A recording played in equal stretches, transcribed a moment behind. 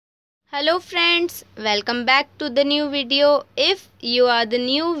Hello friends, welcome back to the new video. If you are the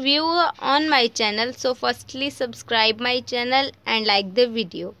new viewer on my channel, so firstly subscribe my channel and like the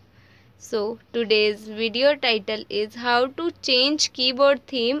video. So today's video title is how to change keyboard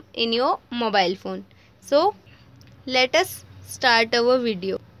theme in your mobile phone. So let us start our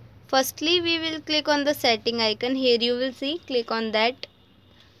video. Firstly we will click on the setting icon. Here you will see, click on that.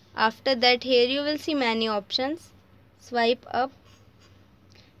 After that here you will see many options. Swipe up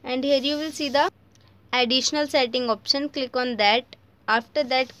and here you will see the additional setting option. Click on that. After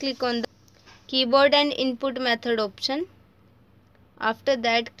that click on the keyboard and input method option. After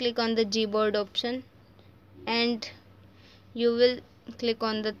that click on the Gboard option and you will click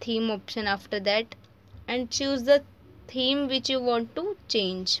on the theme option after that and choose the theme which you want to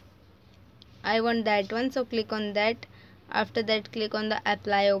change. I want that one, so click on that. After that click on the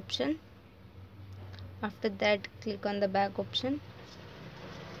apply option. After that click on the back option.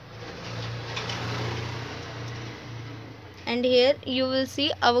 And here you will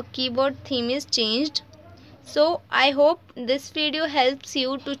see our keyboard theme is changed. So I hope this video helps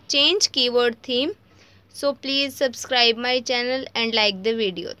you to change keyboard theme. So please subscribe my channel and like the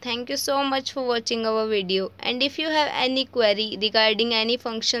video. Thank you so much for watching our video. And if you have any query regarding any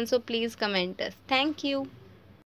function, so please comment us. Thank you.